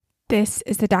This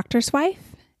is The Doctor's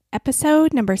Wife,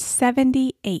 episode number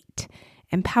 78,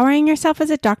 Empowering Yourself as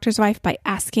a Doctor's Wife by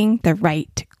Asking the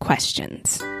Right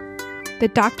Questions. The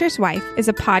Doctor's Wife is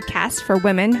a podcast for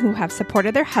women who have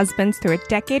supported their husbands through a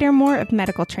decade or more of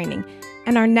medical training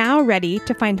and are now ready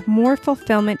to find more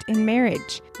fulfillment in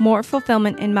marriage, more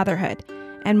fulfillment in motherhood,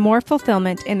 and more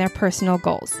fulfillment in their personal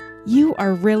goals. You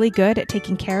are really good at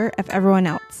taking care of everyone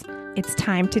else. It's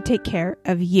time to take care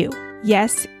of you.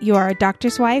 Yes, you are a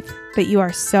doctor's wife, but you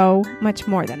are so much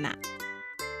more than that.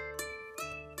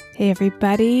 Hey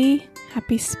everybody,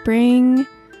 happy spring.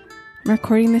 I'm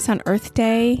recording this on Earth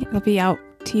Day. It'll be out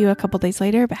to you a couple days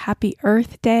later, but happy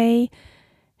Earth Day.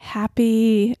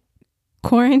 Happy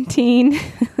quarantine.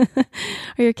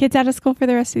 Are your kids out of school for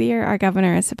the rest of the year? Our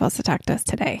governor is supposed to talk to us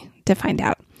today to find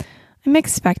out. I'm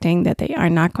expecting that they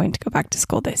are not going to go back to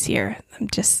school this year.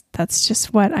 That's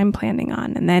just what I'm planning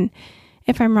on. And then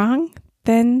if I'm wrong,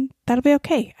 then that'll be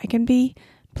okay. I can be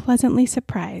pleasantly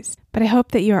surprised. But I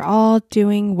hope that you're all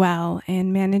doing well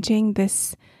and managing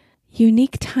this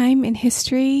unique time in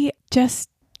history just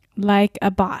like a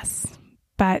boss.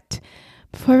 But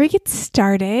before we get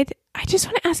started, I just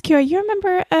want to ask you, are you a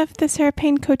member of the Sarah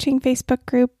Payne Coaching Facebook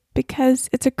group? Because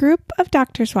it's a group of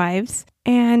doctors' wives,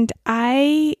 and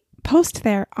I post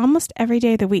there almost every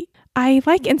day of the week. I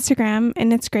like Instagram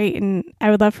and it's great, and I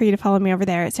would love for you to follow me over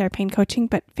there at Sarah Payne Coaching,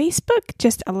 but Facebook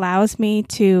just allows me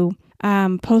to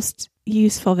post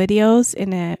useful videos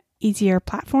in a easier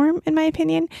platform, in my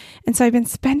opinion. And so I've been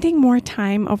spending more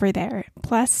time over there.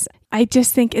 Plus, I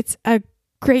just think it's a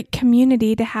great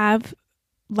community to have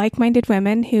like-minded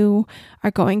women who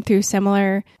are going through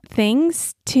similar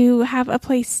things to have a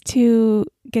place to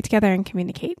get together and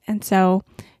communicate. And so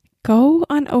go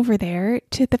on over there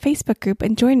to the Facebook group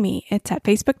and join me. It's at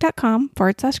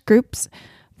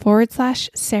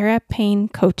facebook.com/groups/Sarah Payne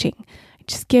Coaching.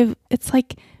 It's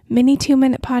like mini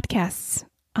 2-minute podcasts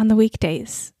on the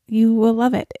weekdays. You will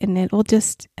love it, and it will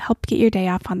just help get your day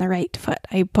off on the right foot.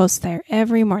 I post there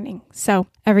every morning. So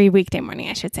every weekday morning,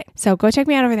 I should say. So go check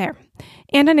me out over there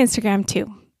and on Instagram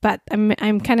too. But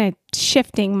I'm kind of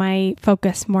shifting my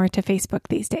focus more to Facebook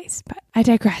these days, but I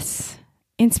digress.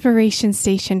 Inspiration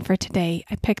station for today.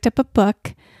 I picked up a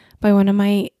book by one of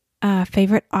my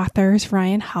favorite authors,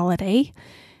 Ryan Holiday.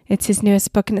 It's his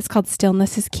newest book, and it's called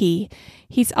Stillness is Key.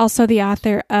 He's also the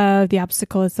author of The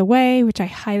Obstacle is the Way, which I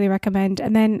highly recommend.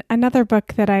 And then another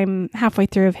book that I'm halfway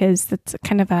through of his that's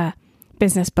kind of a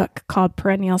business book called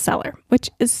Perennial Seller,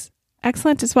 which is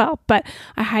excellent as well. But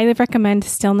I highly recommend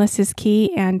Stillness is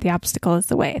Key and The Obstacle is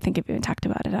the Way. I think I've even talked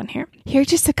about it on here. Here are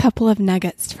just a couple of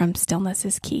nuggets from Stillness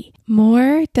is Key.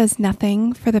 More does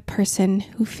nothing for the person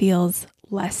who feels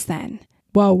less than.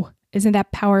 Whoa. Isn't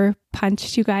that power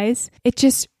punch, you guys? It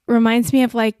just reminds me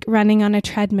of like running on a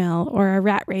treadmill or a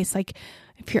rat race. Like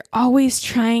if you're always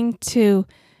trying to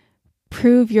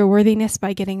prove your worthiness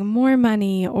by getting more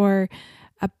money or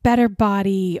a better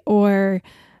body or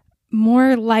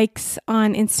more likes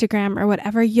on Instagram or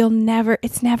whatever,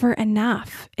 it's never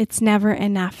enough. It's never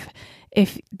enough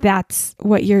if that's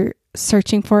what you're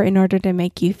searching for in order to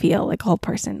make you feel like a whole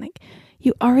person. Like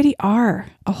you already are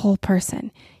a whole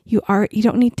person. You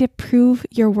don't need to prove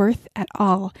your worth at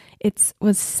all. It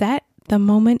was set the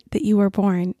moment that you were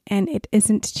born, and it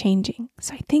isn't changing.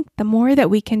 So I think the more that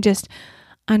we can just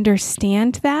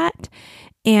understand that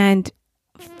and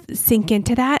sink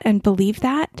into that and believe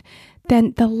that,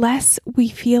 then the less we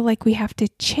feel like we have to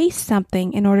chase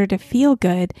something in order to feel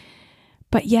good.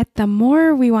 But yet the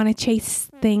more we want to chase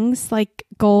things like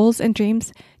goals and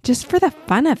dreams just for the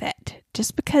fun of it,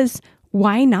 just because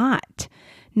why not?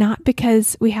 Not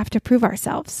because we have to prove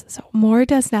ourselves. So more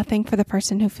does nothing for the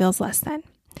person who feels less than.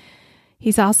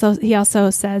 He also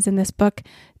says in this book,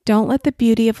 don't let the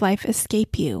beauty of life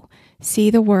escape you. See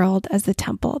the world as the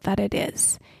temple that it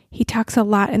is. He talks a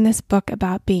lot in this book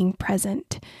about being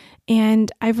present.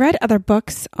 And I've read other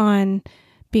books on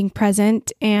being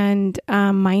present and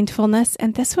mindfulness.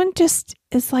 And this one just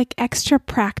is like extra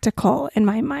practical in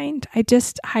my mind. I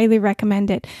just highly recommend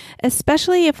it,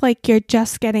 especially if like you're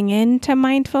just getting into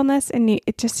mindfulness and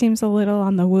it just seems a little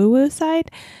on the woo-woo side.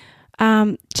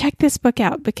 Check this book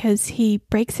out because he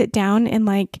breaks it down in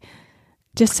like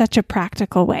just such a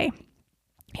practical way.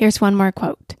 Here's one more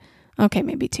quote. Okay,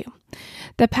 maybe two.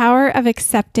 The power of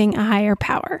accepting a higher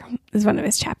power is one of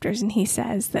his chapters. And he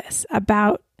says this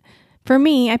about, for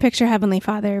me, I picture Heavenly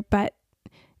Father, but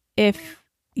if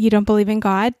you don't believe in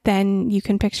God, then you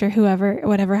can picture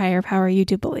whatever higher power you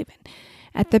do believe in.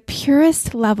 At the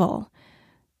purest level,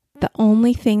 the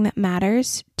only thing that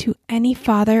matters to any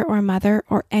father or mother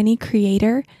or any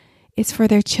creator is for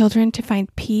their children to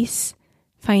find peace,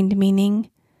 find meaning,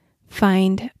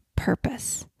 find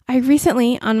purpose. I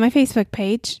recently on my Facebook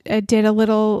page did a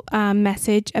little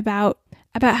message about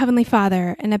Heavenly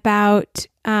Father and about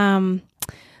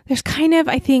there's kind of,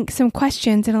 I think, some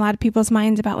questions in a lot of people's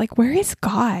minds about like, where is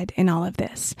God in all of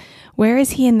this? Where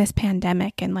is he in this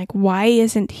pandemic? And like, why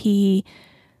isn't he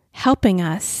helping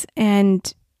us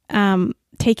and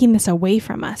taking this away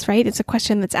from us, right? It's a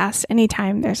question that's asked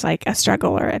anytime there's like a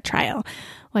struggle or a trial.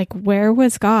 Like, where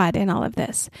was God in all of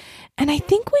this? And I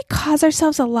think we cause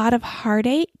ourselves a lot of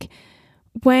heartache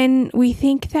when we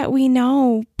think that we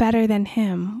know better than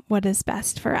him what is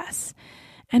best for us.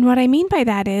 And what I mean by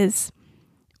that is,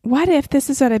 what if, this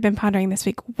is what I've been pondering this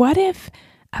week, what if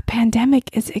a pandemic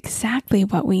is exactly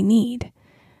what we need?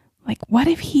 Like, what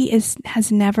if he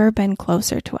has never been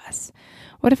closer to us?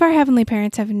 What if our heavenly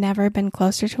parents have never been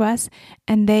closer to us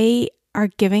and they are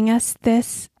giving us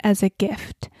this as a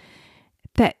gift?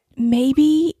 That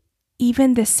maybe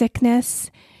even the sickness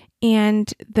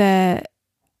and the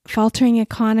faltering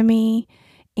economy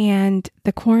and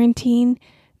the quarantine,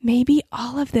 maybe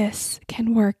all of this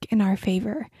can work in our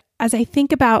favor. As I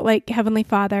think about like Heavenly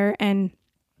Father and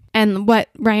what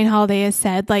Ryan Holiday has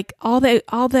said, like all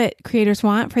that creators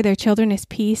want for their children is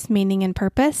peace, meaning, and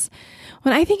purpose.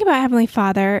 When I think about Heavenly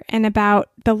Father and about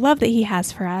the love that he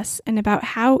has for us and about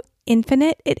how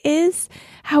infinite it is,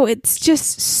 how it's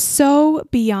just so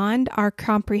beyond our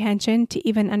comprehension to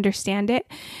even understand it.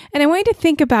 And I want you to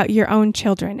think about your own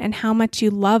children and how much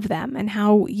you love them and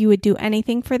how you would do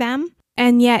anything for them.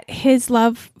 And yet his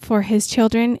love for his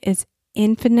children is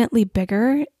infinitely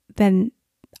bigger than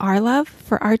our love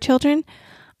for our children.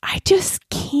 I just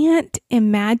can't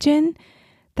imagine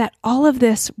that all of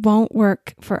this won't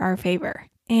work for our favor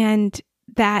and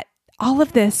that all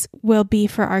of this will be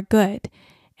for our good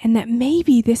and that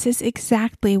maybe this is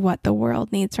exactly what the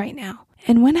world needs right now.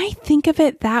 And when I think of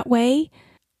it that way,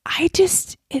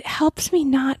 it helps me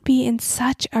not be in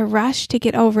such a rush to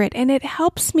get over it. And it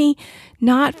helps me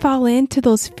not fall into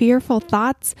those fearful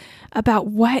thoughts about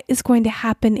what is going to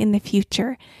happen in the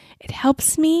future. It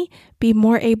helps me be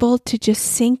more able to just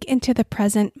sink into the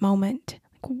present moment.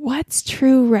 What's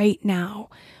true right now?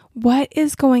 What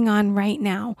is going on right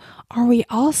now? Are we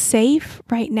all safe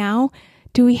right now?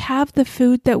 Do we have the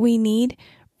food that we need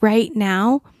right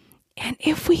now? And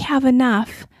if we have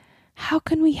enough, how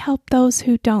can we help those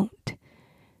who don't?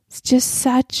 It's just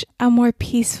such a more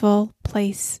peaceful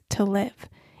place to live.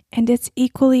 And it's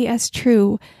equally as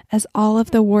true as all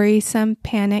of the worrisome,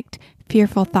 panicked,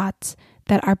 fearful thoughts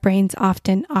that our brains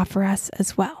often offer us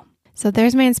as well. So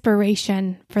there's my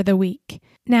inspiration for the week.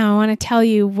 Now I want to tell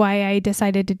you why I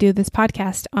decided to do this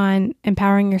podcast on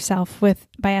empowering yourself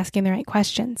by asking the right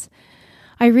questions.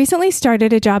 I recently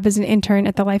started a job as an intern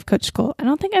at the Life Coach School. I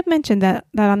don't think I've mentioned that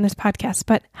on this podcast,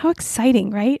 but how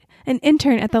exciting, right? An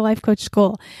intern at the Life Coach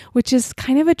School, which is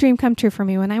kind of a dream come true for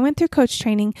me. When I went through coach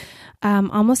training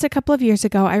almost a couple of years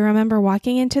ago, I remember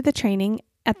walking into the training.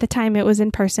 At the time it was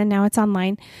in person, now it's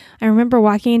online. I remember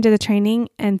walking into the training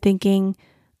and thinking,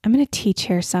 I'm going to teach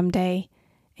here someday.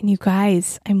 And you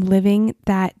guys, I'm living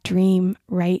that dream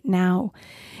right now.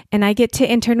 And I get to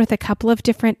intern with a couple of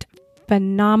different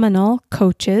phenomenal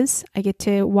coaches. I get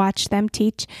to watch them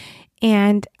teach.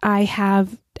 And I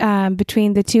have,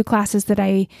 between the two classes that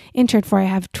I interned for, I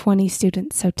have 20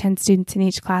 students. So 10 students in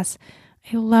each class.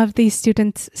 I love these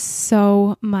students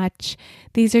so much.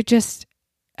 These are just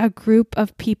a group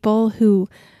of people who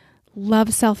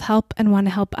love self-help and want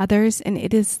to help others. And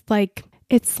it's like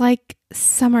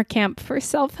summer camp for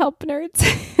self-help nerds.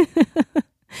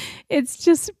 It's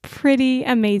just pretty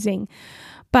amazing.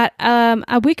 But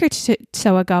a week or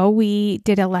so ago, we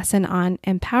did a lesson on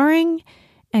empowering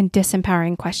and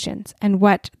disempowering questions and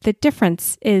what the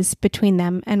difference is between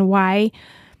them and why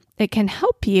it can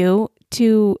help you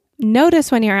to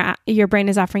notice when your brain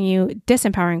is offering you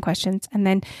disempowering questions and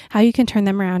then how you can turn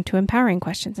them around to empowering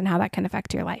questions and how that can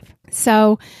affect your life.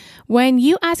 So when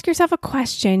you ask yourself a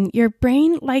question, your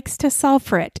brain likes to solve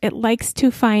for it. It likes to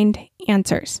find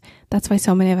answers. That's why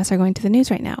so many of us are going to the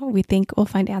news right now. We think we'll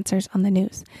find answers on the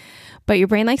news. But your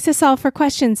brain likes to solve for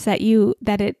questions that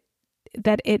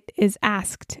it is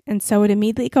asked. And so it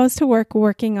immediately goes to work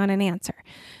working on an answer.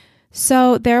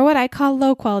 So they're what I call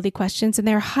low quality questions and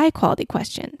they're high quality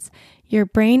questions. Your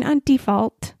brain on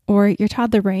default, or your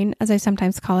toddler brain, as I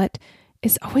sometimes call it,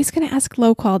 is always going to ask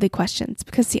low quality questions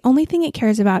because the only thing it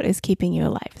cares about is keeping you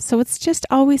alive. So it's just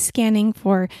always scanning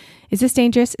for, is this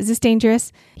dangerous? Is this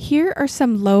dangerous? Here are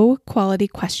some low quality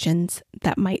questions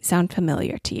that might sound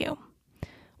familiar to you.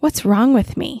 What's wrong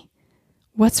with me?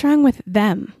 What's wrong with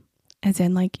them? As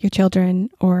in like your children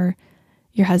or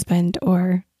your husband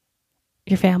or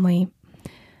your family.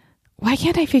 Why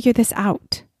can't I figure this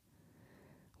out?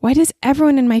 Why does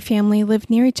everyone in my family live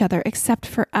near each other except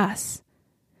for us?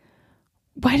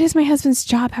 Why does my husband's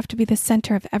job have to be the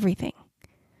center of everything?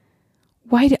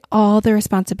 Why do all the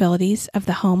responsibilities of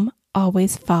the home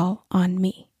always fall on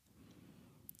me?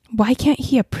 Why can't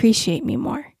he appreciate me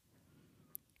more?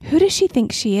 Who does she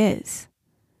think she is?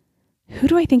 Who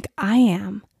do I think I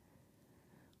am?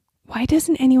 Why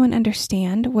doesn't anyone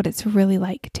understand what it's really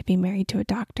like to be married to a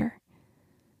doctor?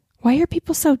 Why are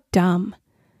people so dumb?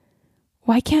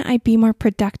 Why can't I be more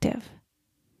productive?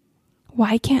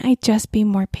 Why can't I just be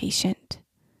more patient?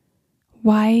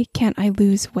 Why can't I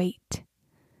lose weight?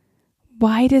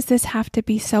 Why does this have to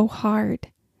be so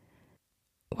hard?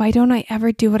 Why don't I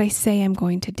ever do what I say I'm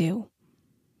going to do?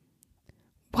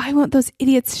 Why won't those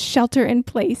idiots shelter in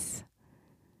place?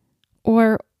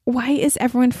 Or why is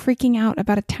everyone freaking out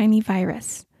about a tiny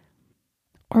virus?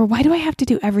 Or why do I have to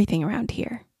do everything around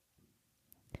here?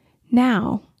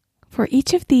 Now, for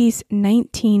each of these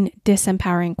 19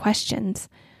 disempowering questions,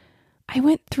 I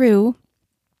went through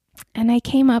and I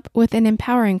came up with an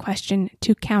empowering question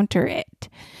to counter it.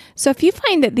 So if you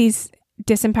find that these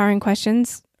disempowering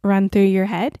questions run through your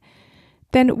head,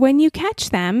 then when you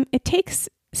catch them, it takes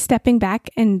stepping back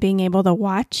and being able to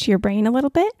watch your brain a little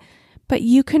bit, but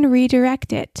you can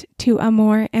redirect it to a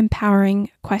more empowering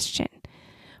question.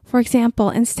 For example,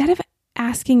 instead of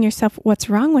asking yourself, what's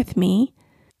wrong with me?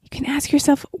 You can ask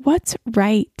yourself, what's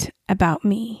right about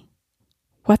me?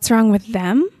 What's wrong with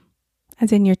them?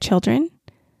 As in your children?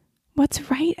 What's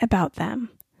right about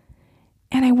them?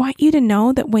 And I want you to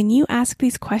know that when you ask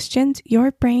these questions,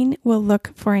 your brain will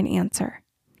look for an answer.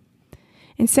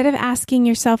 Instead of asking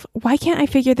yourself, why can't I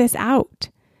figure this out?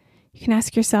 You can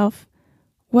ask yourself,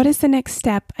 what is the next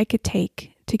step I could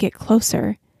take to get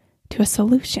closer to a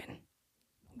solution?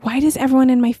 Why does everyone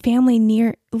in my family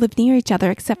live near each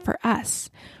other except for us?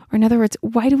 Or in other words,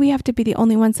 why do we have to be the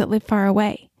only ones that live far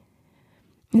away?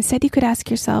 Instead, you could ask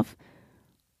yourself,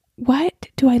 what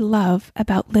do I love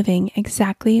about living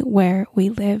exactly where we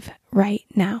live right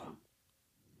now?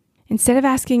 Instead of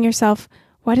asking yourself,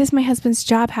 why does my husband's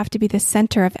job have to be the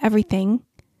center of everything?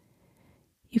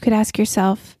 You could ask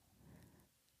yourself,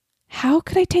 how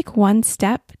could I take one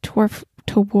step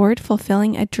toward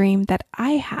fulfilling a dream that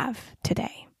I have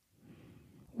today?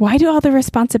 Why do all the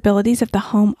responsibilities of the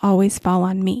home always fall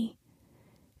on me?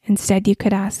 Instead, you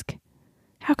could ask,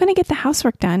 how can I get the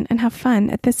housework done and have fun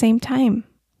at the same time?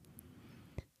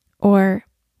 Or,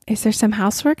 is there some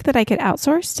housework that I could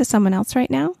outsource to someone else right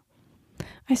now?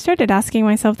 I started asking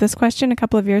myself this question a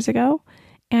couple of years ago,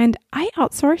 and I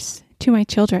outsource to my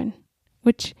children,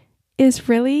 which is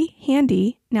really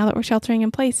handy now that we're sheltering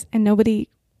in place and nobody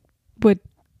would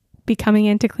be coming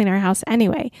in to clean our house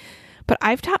anyway. But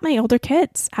I've taught my older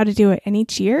kids how to do it, and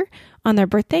each year on their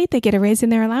birthday, they get a raise in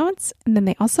their allowance, and then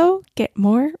they also get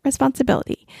more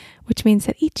responsibility, which means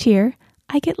that each year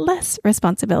I get less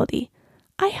responsibility.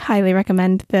 I highly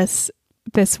recommend this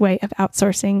way of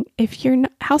outsourcing if your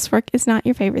housework is not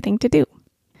your favorite thing to do.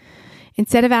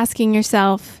 Instead of asking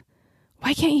yourself,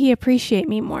 why can't he appreciate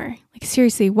me more? Like,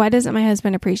 seriously, why doesn't my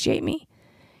husband appreciate me?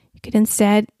 You could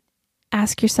instead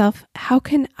ask yourself, how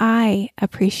can I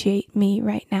appreciate me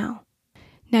right now?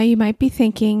 Now you might be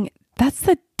thinking, that's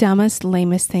the dumbest,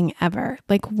 lamest thing ever.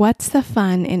 Like, what's the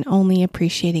fun in only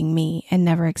appreciating me and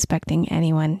never expecting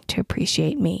anyone to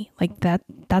appreciate me? Like,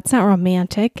 that's not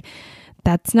romantic.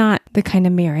 That's not the kind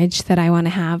of marriage that I want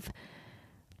to have.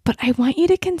 But I want you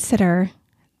to consider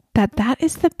that that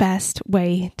is the best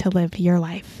way to live your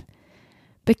life.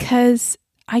 Because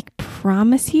I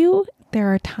promise you,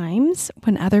 there are times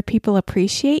when other people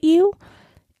appreciate you.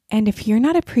 And if you're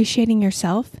not appreciating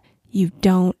yourself, you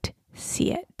don't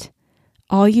see it.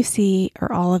 All you see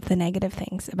are all of the negative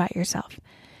things about yourself.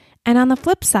 And on the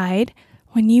flip side,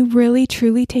 when you really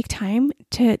truly take time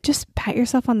to just pat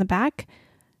yourself on the back,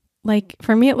 like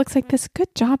for me, it looks like this,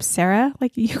 good job, Sarah.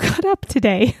 Like, you got up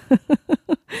today.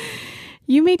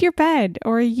 You made your bed,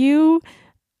 or you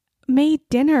made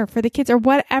dinner for the kids, or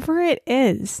whatever it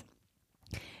is.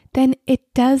 Then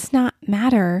it does not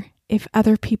matter if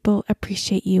other people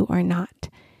appreciate you or not.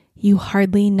 You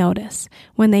hardly notice.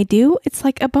 When they do, it's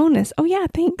like a bonus. Oh yeah,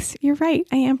 thanks. You're right.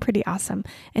 I am pretty awesome.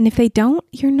 And if they don't,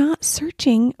 you're not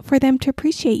searching for them to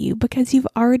appreciate you because you've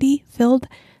already filled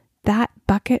that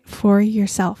bucket for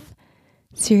yourself.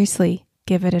 Seriously,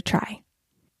 give it a try.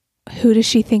 Who does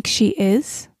she think she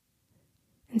is?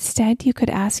 Instead, you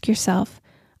could ask yourself,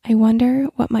 I wonder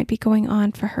what might be going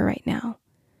on for her right now.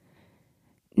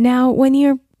 Now, when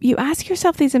you ask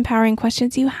yourself these empowering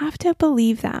questions, you have to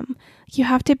believe them. You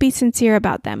have to be sincere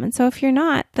about them. And so if you're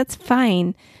not, that's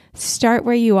fine. Start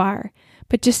where you are.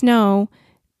 But just know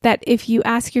that if you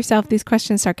ask yourself these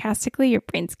questions sarcastically, your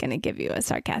brain's going to give you a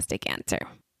sarcastic answer.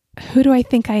 Who do I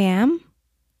think I am?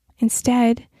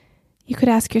 Instead, you could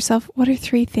ask yourself, what are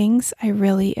 3 things I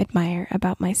really admire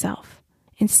about myself?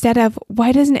 Instead of,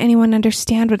 why doesn't anyone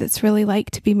understand what it's really like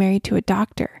to be married to a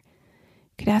doctor?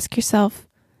 You could ask yourself,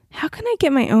 how can I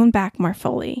get my own back more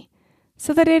fully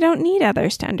so that I don't need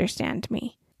others to understand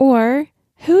me? Or,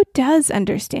 who does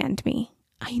understand me?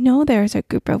 I know there's a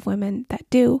group of women that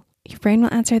do. Your brain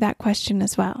will answer that question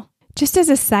as well. Just as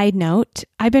a side note,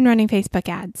 I've been running Facebook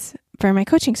ads for my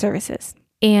coaching services,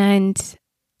 and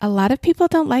a lot of people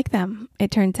don't like them,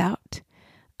 it turns out.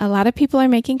 A lot of people are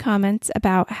making comments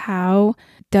about how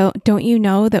don't you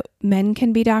know that men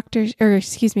can be doctors,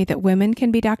 that women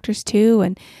can be doctors too,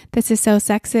 and this is so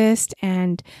sexist,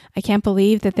 and I can't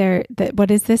believe that what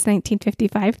is this,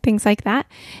 1955, things like that.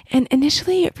 And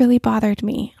initially it really bothered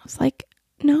me. I was like,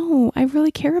 no, I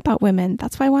really care about women.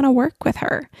 That's why I want to work with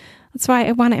her. That's why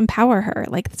I want to empower her.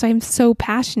 That's why I'm so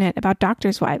passionate about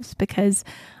doctors' wives, because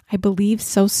I believe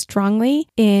so strongly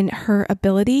in her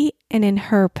ability and in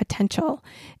her potential.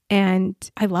 And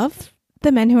I love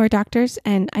the men who are doctors,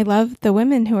 and I love the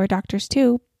women who are doctors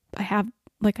too. I have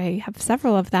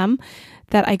several of them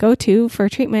that I go to for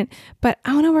treatment, but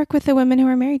I want to work with the women who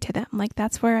are married to them.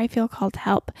 That's where I feel called to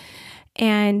help.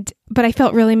 But I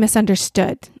felt really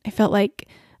misunderstood. I felt like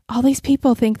all these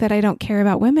people think that I don't care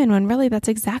about women, when really that's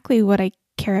exactly what I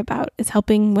care about, is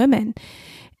helping women.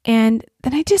 And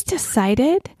then I just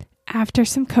decided, after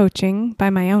some coaching by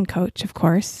my own coach, of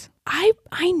course,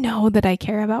 I know that I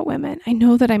care about women. I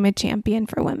know that I'm a champion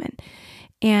for women.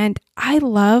 And I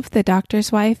love the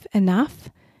doctor's wife enough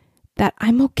that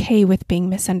I'm okay with being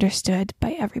misunderstood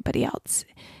by everybody else,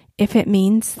 if it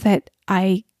means that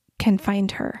I can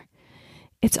find her.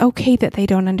 It's okay that they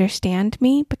don't understand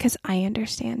me, because I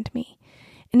understand me.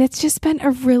 And it's just been a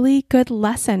really good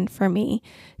lesson for me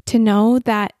to know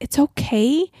that it's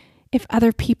okay if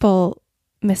other people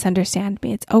misunderstand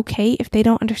me. It's okay if they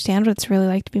don't understand what it's really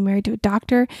like to be married to a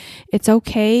doctor. It's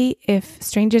okay if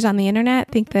strangers on the internet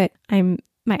think that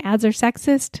my ads are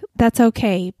sexist. That's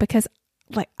okay, because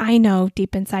I know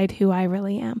deep inside who I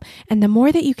really am. And the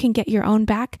more that you can get your own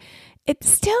back, it's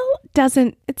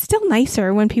still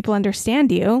nicer when people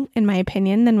understand you, in my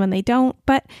opinion, than when they don't,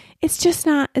 but it's just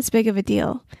not as big of a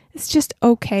deal. It's just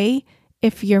okay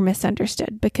if you're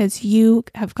misunderstood, because you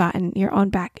have gotten your own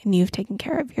back and you've taken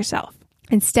care of yourself.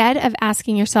 Instead of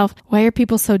asking yourself, why are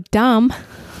people so dumb?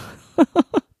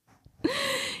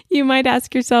 You might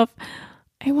ask yourself,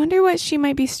 I wonder what she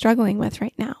might be struggling with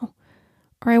right now.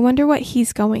 Or I wonder what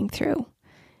he's going through.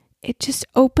 It just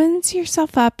opens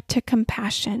yourself up to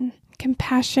compassion.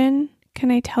 Compassion, can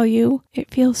I tell you,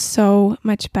 it feels so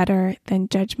much better than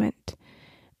judgment.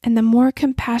 And the more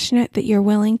compassionate that you're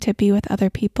willing to be with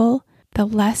other people, the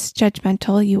less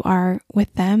judgmental you are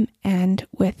with them and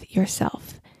with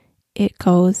yourself. It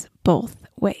goes both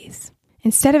ways.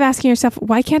 Instead of asking yourself,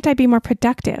 why can't I be more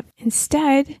productive?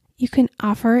 Instead, you can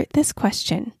offer this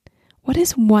question. What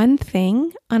is one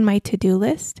thing on my to-do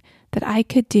list that I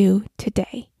could do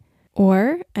today?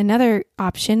 Or another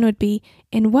option would be,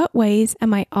 in what ways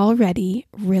am I already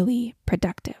really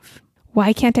productive?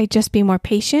 Why can't I just be more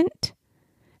patient?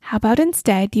 How about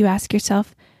instead you ask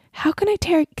yourself, how can I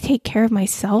take care of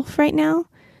myself right now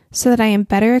so that I am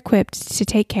better equipped to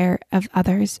take care of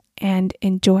others and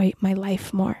enjoy my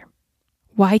life more?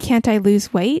 Why can't I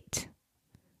lose weight?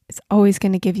 It's always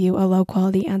going to give you a low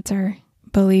quality answer.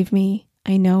 Believe me,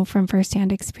 I know from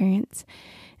firsthand experience.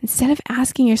 Instead of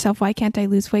asking yourself, why can't I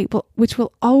lose weight? Which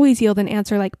will always yield an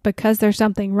answer like, because there's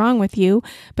something wrong with you,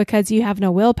 because you have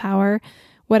no willpower,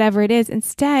 whatever it is.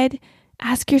 Instead,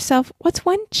 ask yourself, what's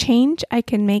one change I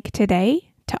can make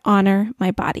today to honor my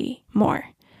body more?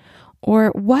 Or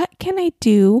what can I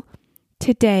do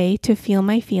today to feel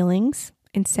my feelings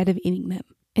instead of eating them?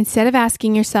 Instead of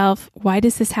asking yourself, why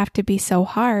does this have to be so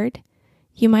hard?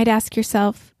 You might ask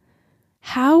yourself,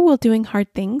 how will doing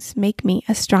hard things make me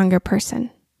a stronger person?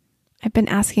 I've been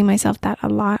asking myself that a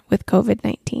lot with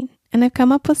COVID-19, and I've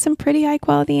come up with some pretty high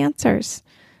quality answers,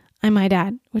 I might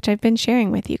add, which I've been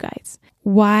sharing with you guys.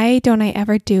 Why don't I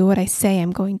ever do what I say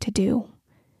I'm going to do?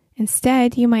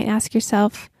 Instead, you might ask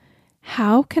yourself,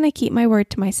 how can I keep my word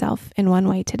to myself in one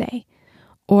way today?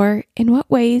 Or in what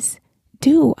ways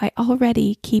do I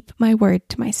already keep my word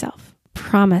to myself?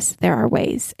 Promise there are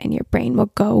ways, and your brain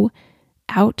will go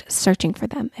out searching for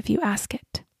them if you ask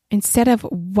it. Instead of,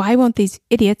 why won't these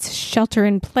idiots shelter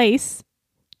in place?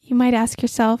 You might ask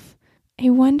yourself, I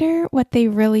wonder what they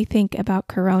really think about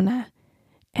Corona.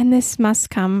 And this must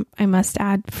come, I must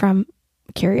add, from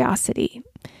curiosity.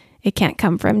 It can't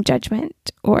come from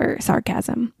judgment or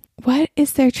sarcasm. What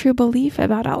is their true belief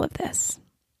about all of this?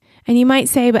 And you might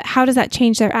say, but how does that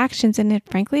change their actions? And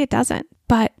frankly, it doesn't.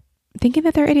 But thinking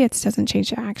that they're idiots doesn't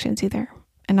change their actions either.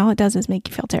 And all it does is make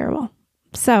you feel terrible.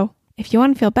 So if you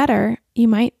want to feel better, you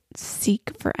might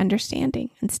seek for understanding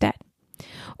instead.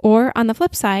 Or on the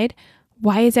flip side,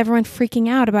 why is everyone freaking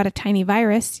out about a tiny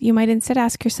virus? You might instead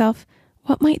ask yourself,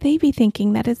 what might they be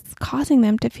thinking that is causing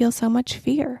them to feel so much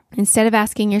fear? Instead of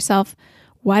asking yourself,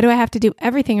 why do I have to do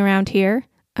everything around here?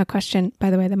 A question, by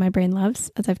the way, that my brain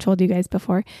loves, as I've told you guys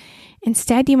before.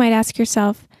 Instead, you might ask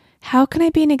yourself, how can I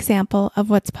be an example of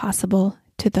what's possible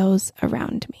to those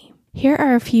around me? Here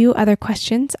are a few other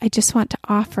questions I just want to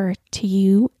offer to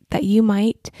you that you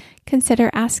might consider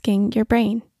asking your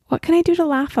brain. What can I do to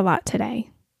laugh a lot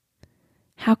today?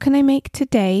 How can I make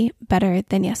today better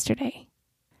than yesterday?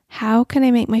 How can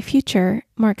I make my future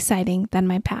more exciting than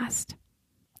my past?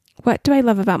 What do I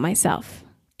love about myself?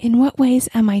 In what ways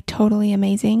am I totally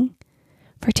amazing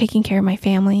for taking care of my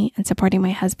family and supporting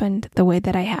my husband the way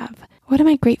that I have? What am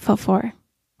I grateful for?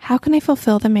 How can I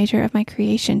fulfill the measure of my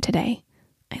creation today?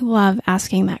 I love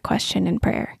asking that question in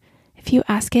prayer. If you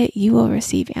ask it, you will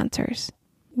receive answers.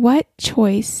 What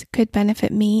choice could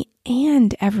benefit me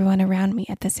and everyone around me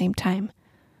at the same time?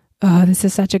 Oh, this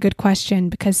is such a good question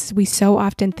because we so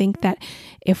often think that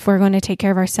if we're going to take care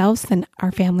of ourselves, then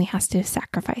our family has to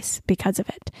sacrifice because of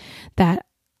it. That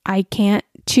I can't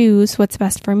choose what's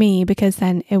best for me because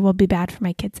then it will be bad for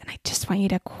my kids. And I just want you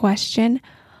to question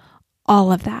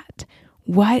all of that.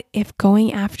 What if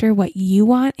going after what you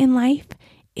want in life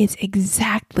is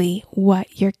exactly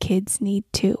what your kids need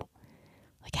too?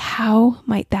 Like, how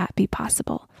might that be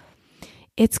possible?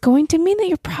 It's going to mean that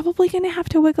you're probably going to have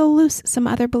to wiggle loose some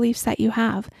other beliefs that you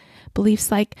have.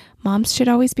 Beliefs like moms should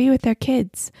always be with their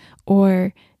kids,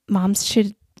 or moms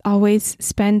should always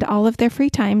spend all of their free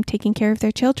time taking care of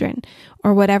their children,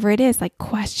 or whatever it is, like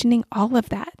questioning all of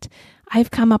that.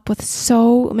 I've come up with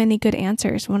so many good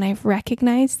answers when I've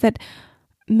recognized that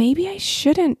maybe I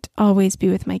shouldn't always be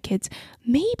with my kids.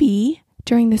 Maybe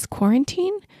during this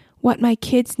quarantine, what my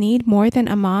kids need more than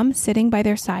a mom sitting by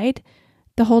their side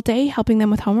the whole day helping them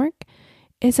with homework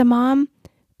is a mom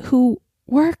who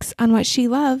works on what she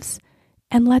loves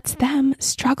and lets them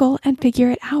struggle and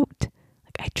figure it out.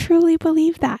 Like, I truly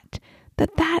believe that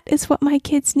is what my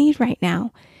kids need right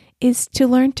now, is to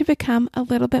learn to become a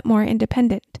little bit more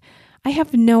independent. I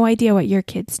have no idea what your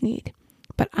kids need,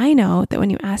 but I know that when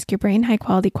you ask your brain high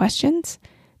quality questions,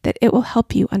 that it will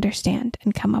help you understand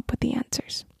and come up with the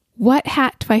answers. What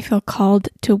hat do I feel called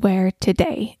to wear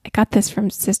today? I got this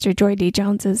from Sister Joy D.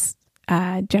 Jones's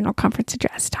general conference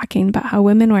address, talking about how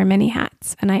women wear many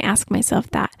hats. And I ask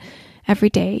myself that every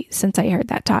day since I heard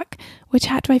that talk. Which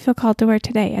hat do I feel called to wear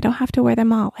today? I don't have to wear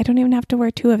them all. I don't even have to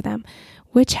wear two of them.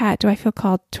 Which hat do I feel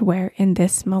called to wear in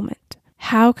this moment?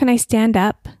 How can I stand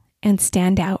up and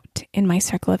stand out in my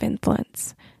circle of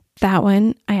influence? That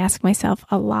one I ask myself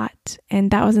a lot. And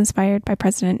that was inspired by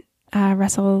President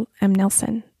Russell M.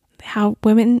 Nelson. How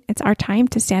women, it's our time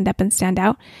to stand up and stand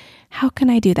out. How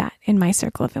can I do that in my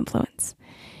circle of influence?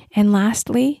 And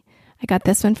lastly, I got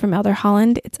this one from Elder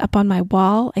Holland. It's up on my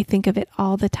wall. I think of it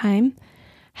all the time.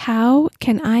 How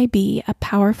can I be a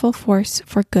powerful force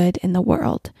for good in the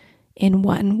world in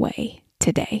one way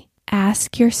today?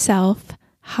 Ask yourself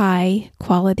high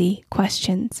quality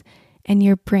questions and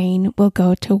your brain will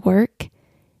go to work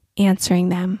answering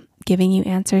them, giving you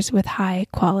answers with high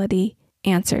quality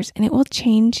answers, and it will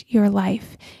change your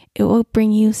life. It will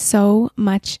bring you so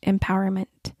much empowerment.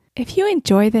 If you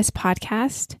enjoy this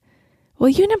podcast, will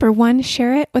you, number one,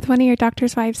 share it with one of your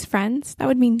doctor's wives' friends? That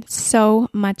would mean so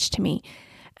much to me.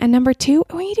 And number two,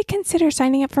 I want you to consider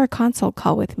signing up for a consult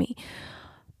call with me.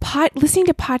 Listening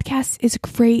to podcasts is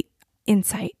great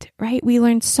insight, right? We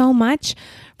learn so much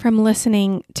from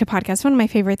listening to podcasts. One of my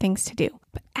favorite things to do.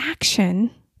 But action,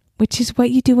 which is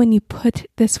what you do when you put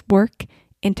this work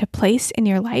into place in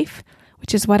your life,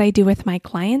 which is what I do with my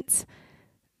clients,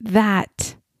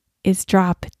 that is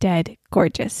drop dead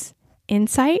gorgeous.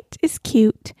 Insight is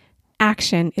cute.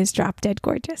 Action is drop dead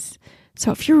gorgeous.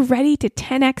 So if you're ready to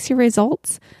 10x your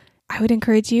results, I would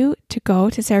encourage you to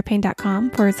go to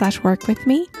sarahpayne.com/work with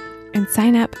me and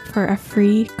sign up for a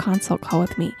free consult call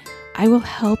with me. I will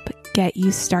help get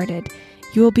you started.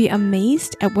 You will be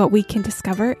amazed at what we can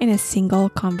discover in a single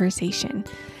conversation.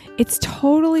 It's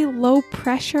totally low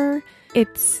pressure.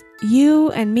 It's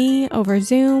you and me over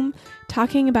Zoom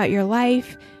talking about your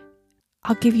life.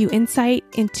 I'll give you insight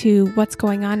into what's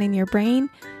going on in your brain,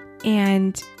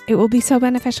 and it will be so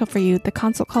beneficial for you. The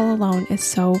consult call alone is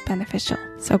so beneficial.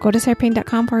 So go to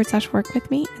sarahpayne.com/work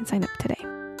with me and sign up today.